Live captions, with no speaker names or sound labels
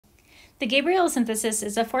The Gabriel synthesis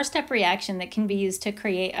is a four-step reaction that can be used to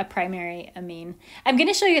create a primary amine. I'm going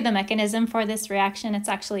to show you the mechanism for this reaction. It's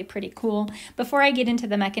actually pretty cool. Before I get into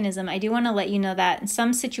the mechanism, I do want to let you know that in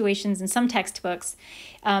some situations, in some textbooks,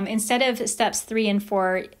 instead of steps 3 and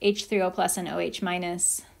 4, H3O plus and OH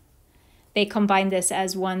minus, they combine this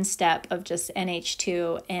as one step of just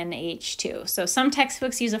NH2, NH2. So some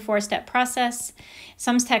textbooks use a four-step process.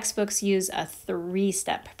 Some textbooks use a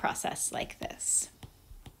three-step process like this.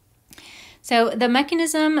 So the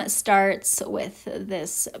mechanism starts with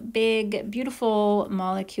this big, beautiful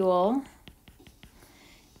molecule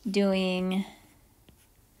doing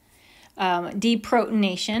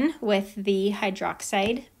deprotonation with the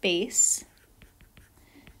hydroxide base.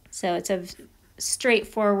 So it's a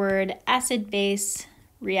straightforward acid-base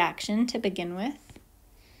reaction to begin with.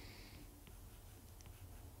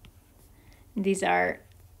 These are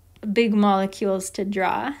big molecules to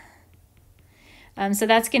draw. So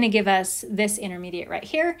that's going to give us this intermediate right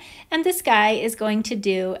here. And this guy is going to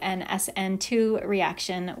do an SN2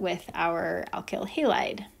 reaction with our alkyl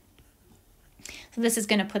halide. So this is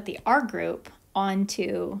going to put the R group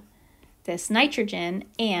onto this nitrogen,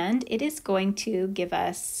 and it is going to give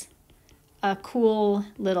us a cool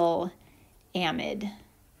little amide.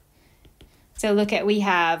 So look at, we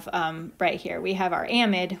have right here, we have our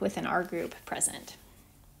amide with an R group present.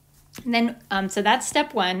 And then, so that's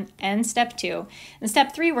step 1 and step 2. In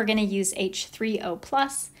step 3, we're going to use H3O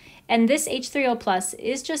plus, and this H3O plus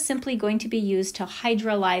is just simply going to be used to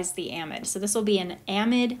hydrolyze the amide. So this will be an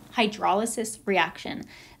amide hydrolysis reaction.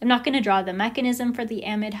 I'm not going to draw the mechanism for the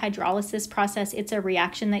amide hydrolysis process. It's a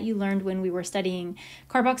reaction that you learned when we were studying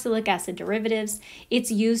carboxylic acid derivatives. It's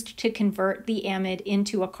used to convert the amide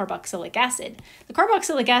into a carboxylic acid. The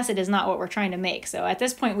carboxylic acid is not what we're trying to make, so at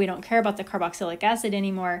this point we don't care about the carboxylic acid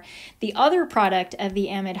anymore. The other product of the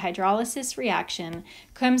amide hydrolysis reaction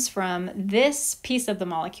comes from this piece of the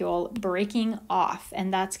molecule breaking off,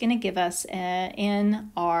 and that's going to give us an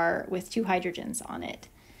NR with 2 hydrogens on it.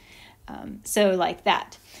 So like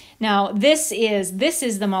that. Now this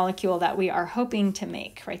is the molecule that we are hoping to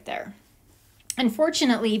make right there.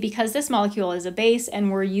 Unfortunately, because this molecule is a base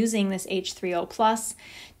and we're using this H3O plus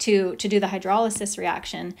to do the hydrolysis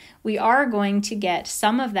reaction, we are going to get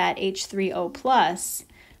some of that H3O plus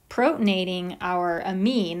protonating our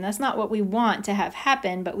amine. That's not what we want to have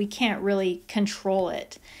happen, but we can't really control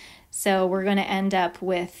it. So we're going to end up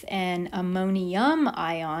with an ammonium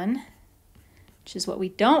ion, which is what we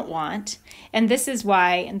don't want. And this is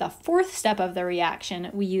why in the 4th step of the reaction,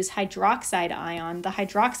 we use hydroxide ion. The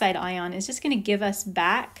hydroxide ion is just going to give us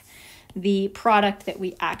back the product that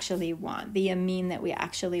we actually want, the amine that we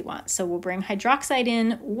actually want. So we'll bring hydroxide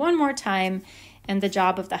in one more time, and the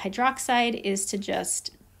job of the hydroxide is to just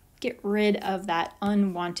get rid of that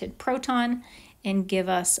unwanted proton and give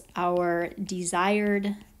us our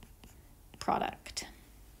desired product.